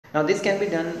Now this can be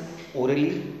done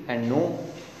orally and no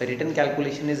written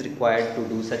calculation is required to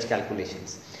do such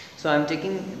calculations. So I am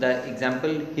taking the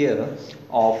example here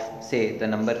of say the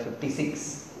number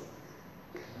 56.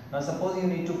 Now suppose you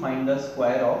need to find the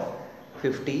square of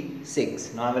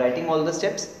 56. Now I am writing all the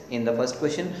steps in the first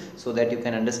question so that you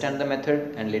can understand the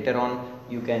method and later on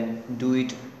you can do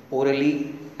it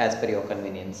orally as per your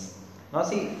convenience. Now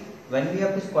see, when we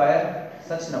have to square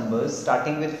such numbers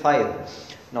starting with 5.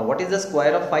 Now what is the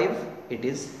square of 5? It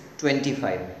is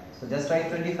 25. So just write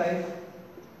 25.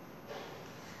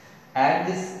 Add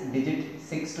this digit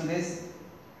 6 to this.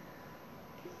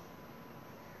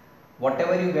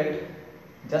 Whatever you get,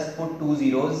 just put 2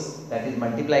 zeros, that is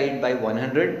multiply it by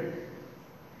 100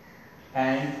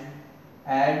 and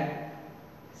add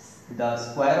the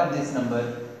square of this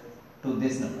number to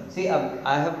this number. See,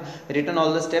 I have written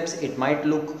all the steps. It might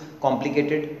look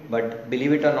complicated, but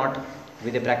believe it or not,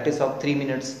 with a practice of 3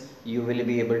 minutes, you will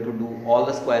be able to do all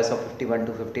the squares of 51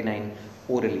 to 59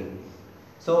 orally.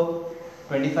 So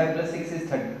 25 plus 6 is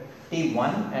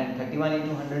 31 and 31 into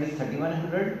 100 is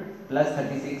 3100 plus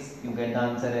 36. You get the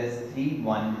answer as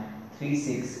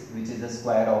 3136, which is the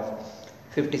square of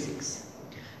 56.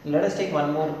 Let us take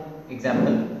one more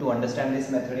example to understand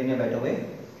this method in a better way.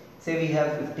 Say we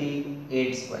have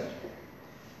 58 square.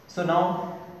 So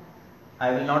now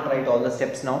I will not write all the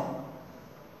steps now.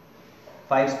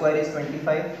 5 square is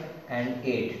 25 and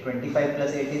 8. 25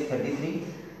 plus 8 is 33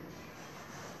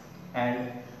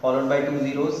 and followed by 2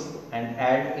 zeros and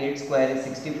add 8 square is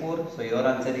 64. So your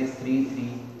answer is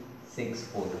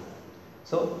 3364.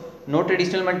 So no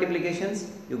traditional multiplications.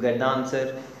 You get the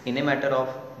answer in a matter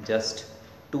of just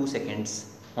 2 seconds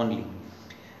only.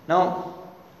 Now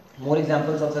more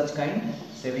examples of such kind.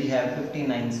 Say we have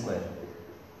 59 square.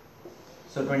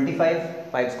 So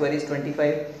 25, 5 square is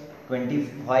 25,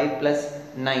 25 plus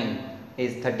 9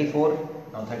 is 34,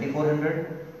 now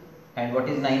 3400, and what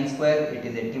is 9 square? It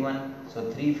is 81,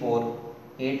 so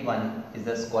 3481 is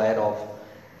the square of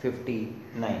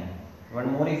 59.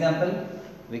 One more example,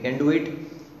 we can do it.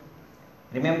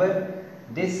 Remember,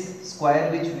 this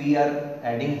square which we are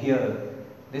adding here,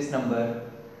 this number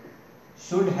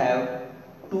should have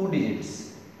 2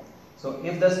 digits. So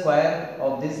if the square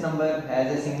of this number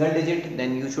has a single digit,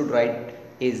 then you should write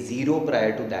a 0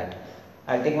 prior to that.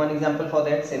 I'll take one example for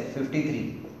that, say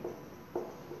 53.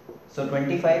 So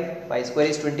 25, 5 square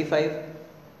is 25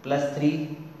 plus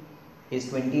 3 is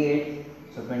 28,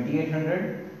 so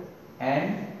 2800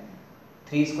 and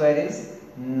 3 square is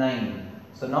 9.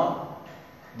 So now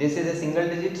this is a single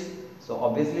digit, so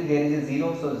obviously there is a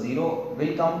 0, so 0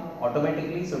 will come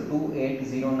automatically, so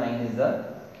 2809 is the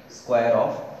square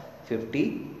of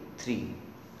 53.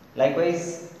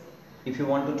 Likewise, if you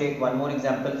want to take one more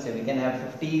example, say we can have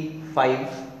 55.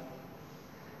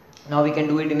 Now we can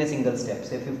do it in a single step.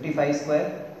 Say 55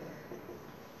 square.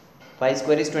 5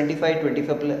 square is 25.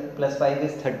 25 plus 5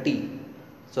 is 30.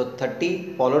 So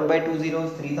 30 followed by 2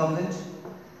 zeros, 3000.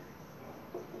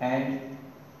 And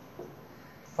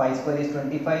 5 square is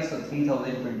 25. So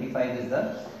 3025 is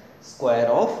the square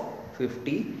of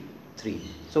 53.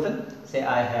 So say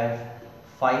I have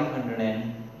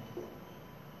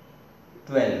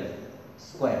 512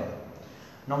 square.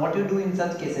 Now what you do in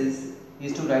such cases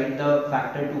is to write the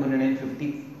factor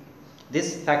 250.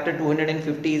 This factor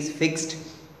 250 is fixed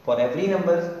for every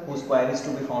number whose square is to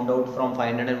be found out from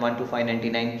 501 to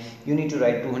 599. You need to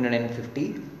write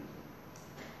 250.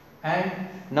 And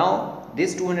now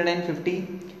this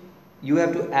 250 you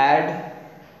have to add,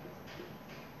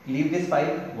 leave this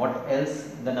 5, what else?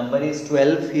 The number is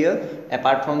 12 here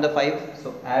apart from the 5.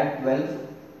 So add 12,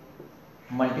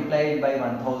 multiply it by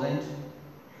 1000.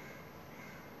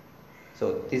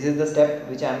 So this is the step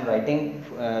which I am writing,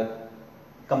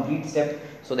 complete step,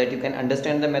 so that you can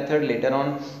understand the method. Later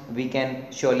on we can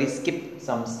surely skip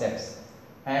some steps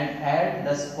and add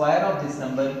the square of this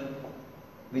number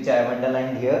which I have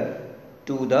underlined here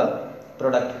to the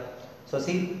product. So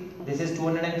see, this is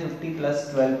 250 plus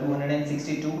 12,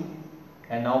 262,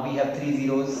 and now we have 3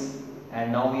 zeros,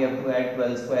 and now we have to add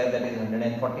 12 square, that is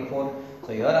 144.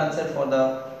 So your answer for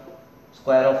the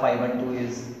square of 512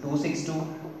 is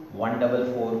 262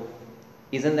 144.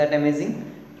 Isn't that amazing?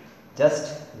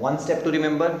 Just one step to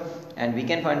remember, and we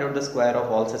can find out the square of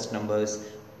all such numbers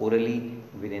orally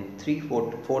within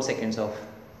 4 seconds of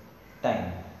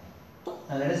time.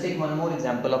 Now let us take one more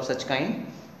example of such kind.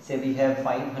 Say we have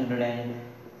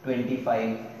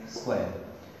 525 square.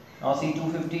 Now see,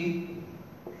 250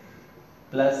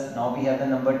 plus, now we have the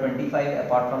number 25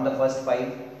 apart from the first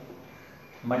 5,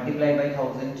 multiply by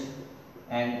 1000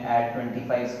 and add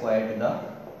 25 square to the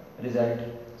result.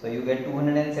 So you get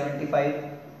 275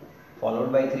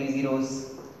 followed by 3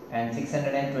 zeros and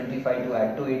 625 to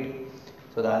add to it.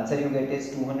 So the answer you get is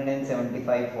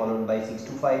 275 followed by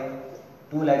 625.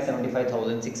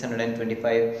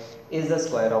 2,75,625 is the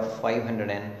square of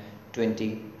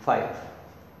 525.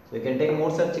 So you can take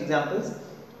more such examples.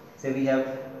 Say we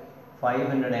have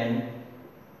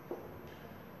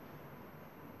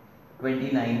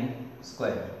 529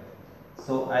 square.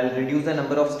 So I'll reduce the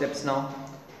number of steps now.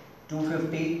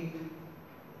 250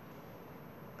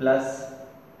 plus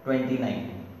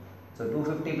 29. So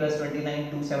 250 plus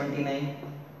 29, 279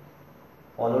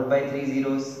 followed by 3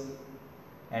 zeros.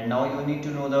 And now you need to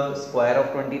know the square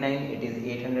of 29. It is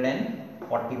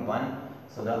 841.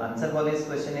 So the answer for this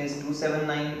question is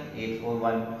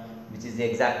 279,841, which is the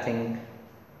exact thing,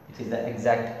 which is the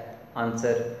exact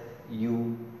answer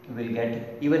you will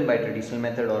get even by traditional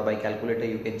method or by calculator.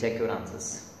 You can check your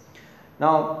answers.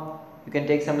 Now you can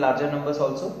take some larger numbers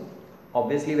also.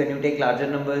 Obviously when you take larger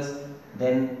numbers,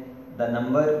 then the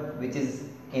number which is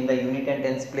in the unit and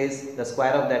tens place, the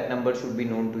square of that number should be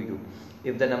known to you.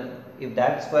 If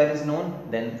that square is known,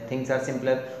 then things are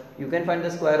simpler. You can find the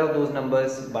square of those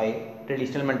numbers by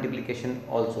traditional multiplication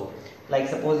also. Like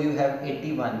suppose you have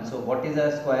 81. So what is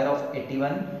the square of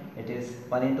 81? It is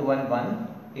 1 into 1, 1.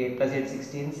 8 plus 8,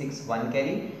 16. 6, 1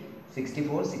 carry.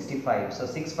 64, 65. So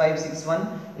 6561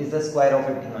 is the square of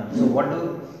 81. So what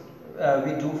do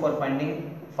we do for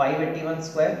finding 581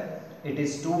 square? It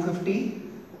is 250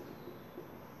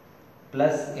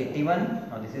 plus 81.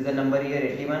 Now this is the number here,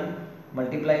 81.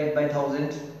 Multiply it by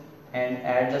 1000 and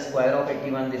add the square of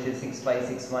 81. This is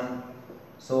 6561.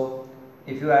 So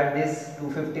if you add this,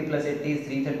 250 plus 80 is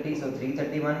 330. So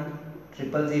 331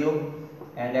 000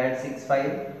 and add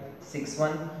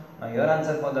 6561. Now your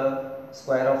answer for the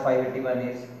square of 581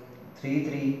 is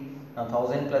 33. Now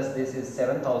 1000 plus this is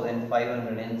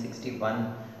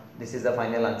 7561. This is the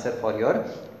final answer for your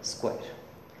square.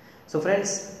 So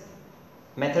friends,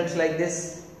 methods like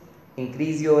this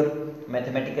increase your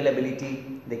mathematical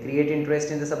ability. They create interest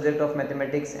in the subject of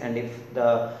mathematics, and if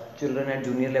the children at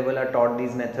junior level are taught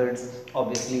these methods,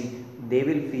 obviously they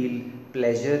will feel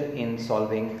pleasure in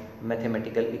solving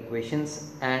mathematical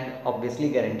equations and obviously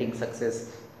guaranteeing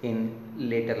success in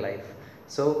later life.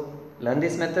 So learn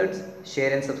these methods,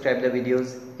 share and subscribe the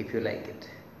videos if you like it.